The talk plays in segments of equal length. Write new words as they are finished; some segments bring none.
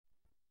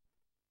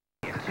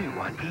2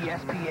 on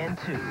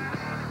ESPN2.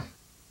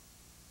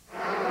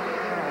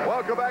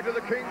 Welcome back to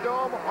the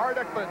Kingdome. Art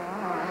Ekman,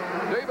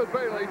 David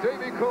Bailey,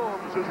 Davey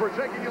Coombs, as we're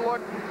taking a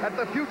look at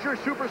the future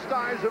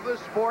superstars of this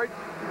sport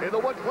in the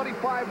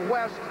 125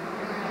 West,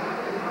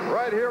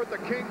 right here at the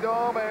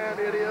Kingdome, and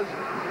it is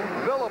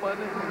Vuillemin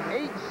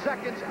 8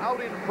 seconds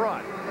out in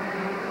front.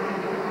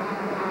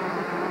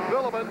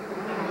 Vuillemin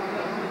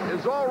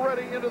is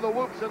already into the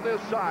whoops on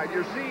this side.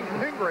 You're seeing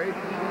Pingree,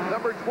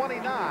 number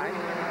 29,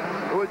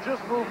 who had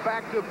just moved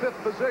back to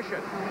 5th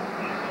position,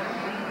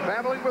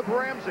 battling with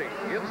Ramsey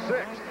in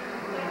 6th.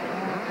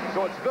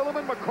 So it's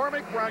Vuillemin,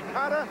 McCormick,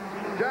 Roncada,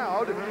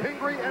 Dowd,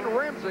 Pingree, and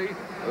Ramsey.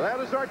 That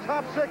is our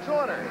top 6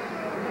 order.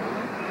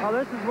 Well,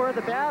 this is where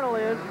the battle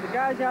is. The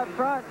guys out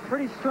front,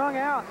 pretty strung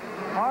out,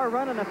 are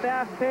running a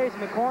fast pace.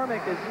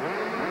 McCormick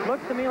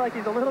looks to me like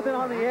he's a little bit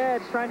on the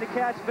edge trying to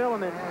catch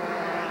Vuillemin.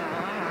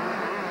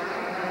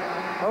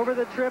 Over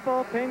the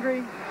triple,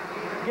 Pingree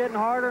getting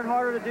harder and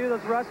harder to do.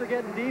 Those ruts are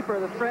getting deeper.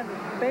 The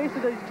face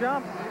of these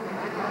jumps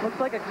looks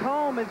like a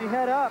comb as you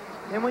head up.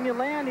 And when you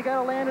land, you got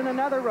to land in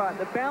another rut.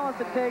 The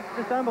balance it takes is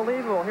just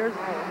unbelievable. Here's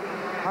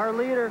our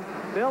leader,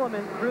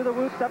 Vuillemin, through the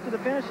whoops up to the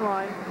finish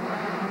line.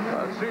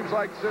 It seems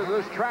like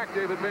this track,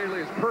 David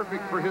Bailey, is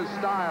perfect for his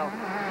style.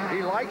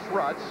 He likes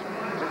ruts.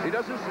 He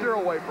doesn't steer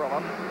away from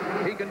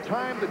them. He can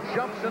time the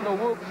jumps and the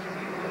whoops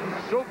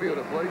so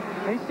beautifully.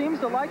 He seems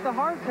to like the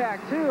hard pack,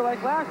 too,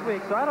 like last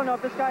week. So I don't know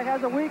if this guy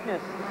has a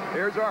weakness.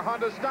 Here's our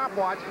Honda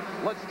stopwatch.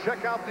 Let's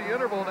check out the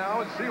interval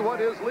now and see what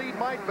his lead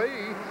might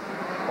be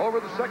over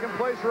the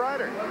second-place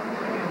rider.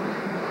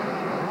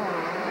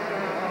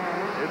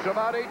 It's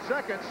about 8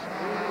 seconds.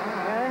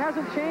 And it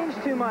hasn't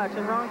changed too much,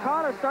 and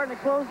Roncada's starting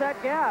to close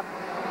that gap.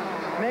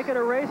 Make it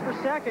a race for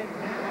second.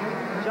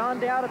 John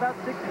Dowd about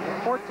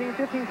 14,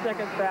 15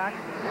 seconds back.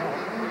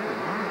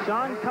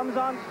 John comes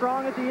on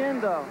strong at the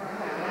end, though.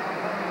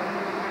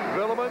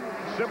 Vuillemin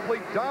simply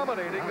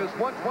dominating this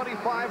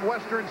 125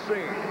 Western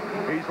scene.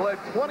 He's led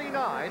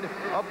 29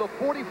 of the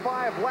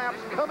 45 laps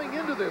coming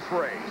into this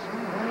race,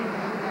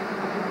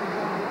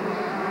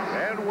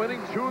 and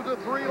winning 2 of the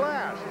 3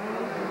 last.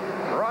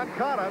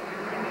 Roncada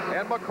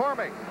and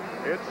McCormick.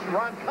 It's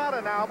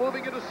Roncada now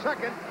moving into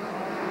second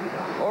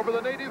over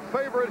the native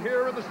favorite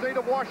here in the state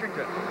of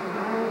Washington.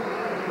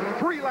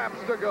 3 laps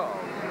to go.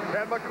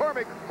 Can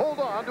McCormick hold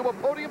on to a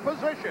podium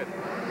position?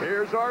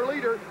 Here's our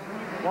leader.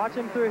 Watch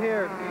him through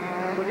here.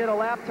 We'll get a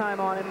lap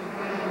time on him.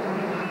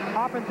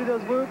 Hopping through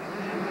those whoops.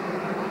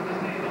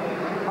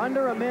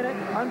 Under a minute.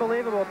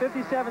 Unbelievable.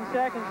 57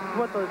 seconds is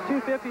what the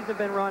 250s have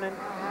been running.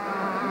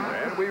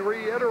 And we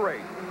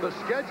reiterate, the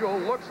schedule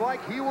looks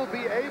like he will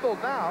be able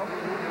now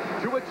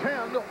to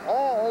attend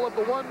all of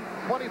the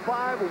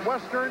 125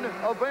 Western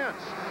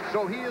events.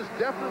 So he is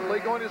definitely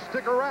going to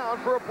stick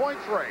around for a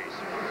points race.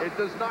 It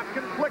does not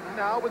conflict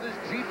now with his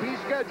GP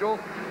schedule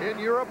in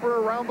Europe or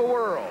around the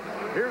world.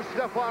 Here's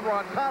Stefan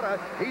Roncada.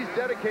 He's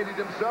dedicated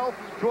himself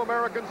to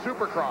American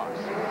Supercross.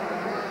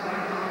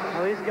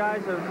 Well, these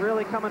guys are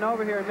really coming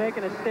over here and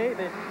making a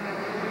statement.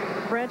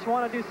 The French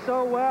want to do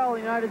so well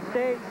in the United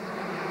States.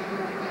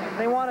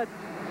 They want to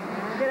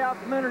get out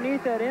from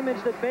underneath that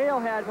image that Bale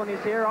had when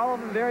he's here. All of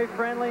them very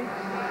friendly,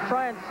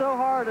 trying so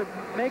hard to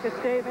make a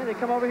statement. They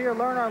come over here,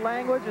 learn our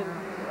language, and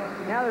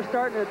now they're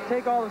starting to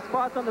take all the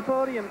spots on the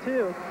podium,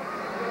 too.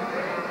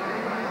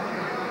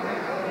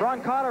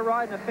 Roncada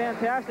riding a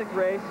fantastic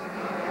race,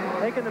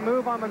 making the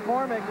move on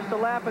McCormick just a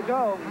lap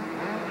ago.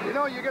 You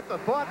know, you get the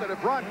thought that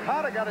if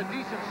Roncada got a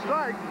decent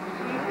start,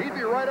 he'd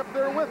be right up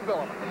there with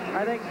Vuillemin.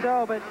 I think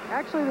so, but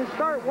actually the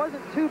start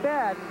wasn't too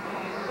bad.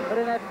 But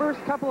in that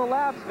first couple of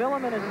laps,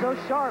 Vuillemin is so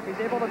sharp. He's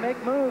able to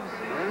make moves,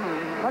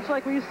 much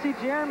like we used to see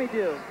Jeremy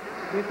do.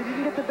 If he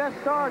didn't get the best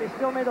start, he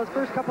still made those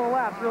first couple of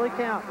laps really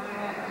count.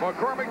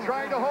 McCormick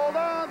trying to hold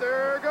on.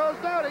 There goes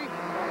Dowdy.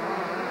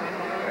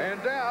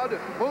 And Dowd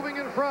moving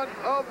in front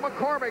of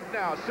McCormick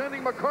now,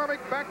 sending McCormick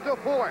back to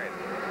 4th.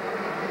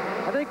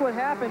 I think what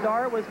happened,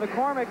 Art, was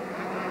McCormick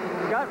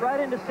got right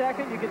into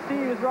second. You could see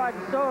he was riding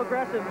so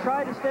aggressive,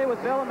 tried to stay with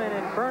Vuillemin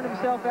and burned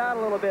himself out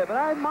a little bit. But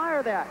I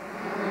admire that.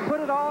 He put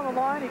it all on the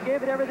line. He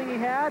gave it everything he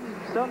had. And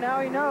so now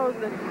he knows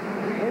that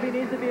maybe he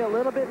needs to be a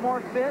little bit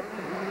more fit.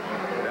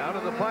 Down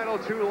in the final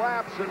 2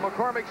 laps, and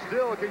McCormick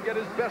still can get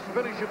his best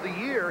finish of the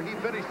year. He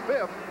finished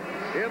 5th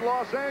in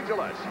Los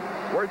Angeles.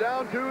 We're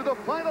down to the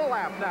final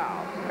lap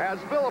now, as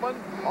Vuillemin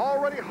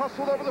already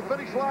hustled over the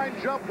finish line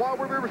jump while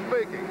we were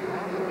speaking.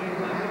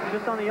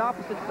 Just on the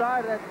opposite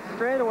side of that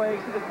straightaway,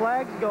 you see the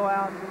flags go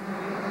out.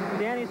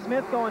 Danny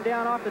Smith going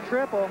down off the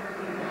triple.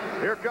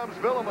 Here comes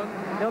Vuillemin.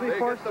 He'll be they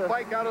forced get the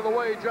bike out of the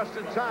way just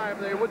in time.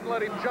 They wouldn't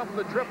let him jump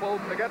the triple.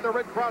 They got the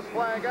Red Cross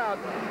flag out.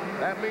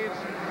 That means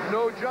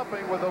no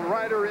jumping with a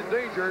rider in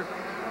danger.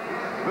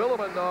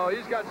 Vuillemin, though,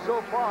 he's got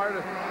so far,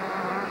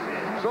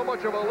 so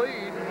much of a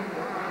lead.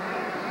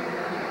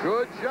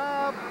 Good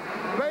job,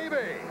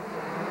 baby.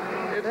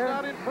 It's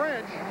not in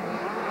French.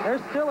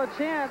 There's still a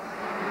chance.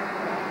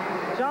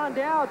 John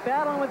Dowd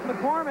battling with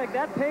McCormick.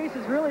 That pace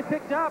has really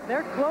picked up.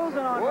 They're closing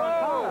on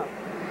Roncada.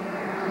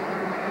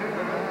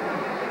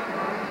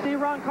 See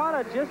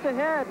Roncada just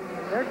ahead.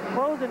 They're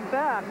closing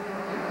fast.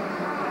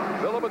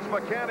 Vuillemin's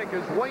mechanic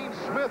is Wayne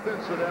Smith,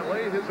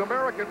 incidentally, his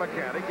American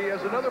mechanic. He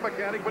has another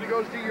mechanic, but he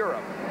goes to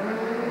Europe.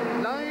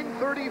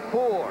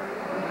 9:34.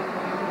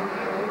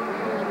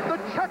 The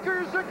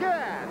checkers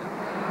again.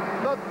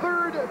 The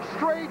third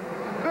straight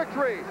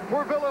victory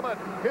for Vuillemin.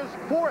 His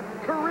fourth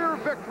career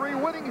victory,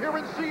 winning here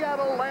in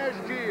Seattle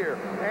last year.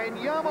 And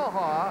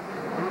Yamaha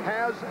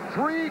has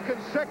 3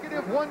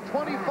 consecutive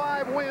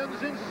 125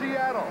 wins in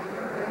Seattle.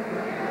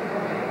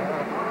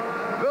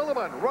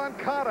 Vuillemin,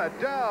 Roncada,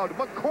 Dowd,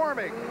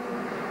 McCormick.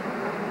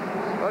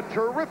 A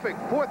terrific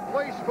 4th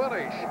place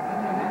finish.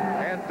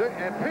 And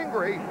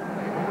Pingree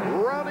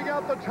rounding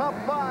out the top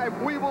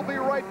 5. We will be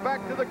right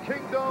back to the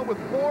Kingdom with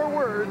more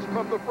words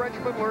from the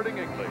Frenchman learning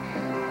English.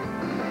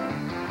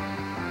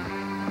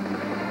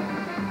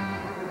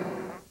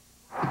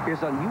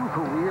 Is a new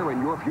career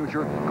in your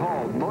future?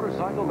 Call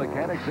Motorcycle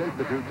Mechanics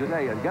Institute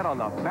today and get on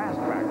the fast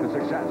track to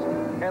success.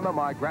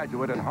 MMI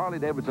graduate and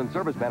Harley-Davidson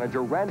service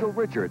manager Randall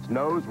Richards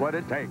knows what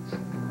it takes.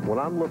 When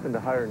I'm looking to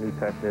hire new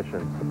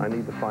technicians, I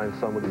need to find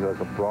somebody who has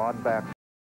a broad background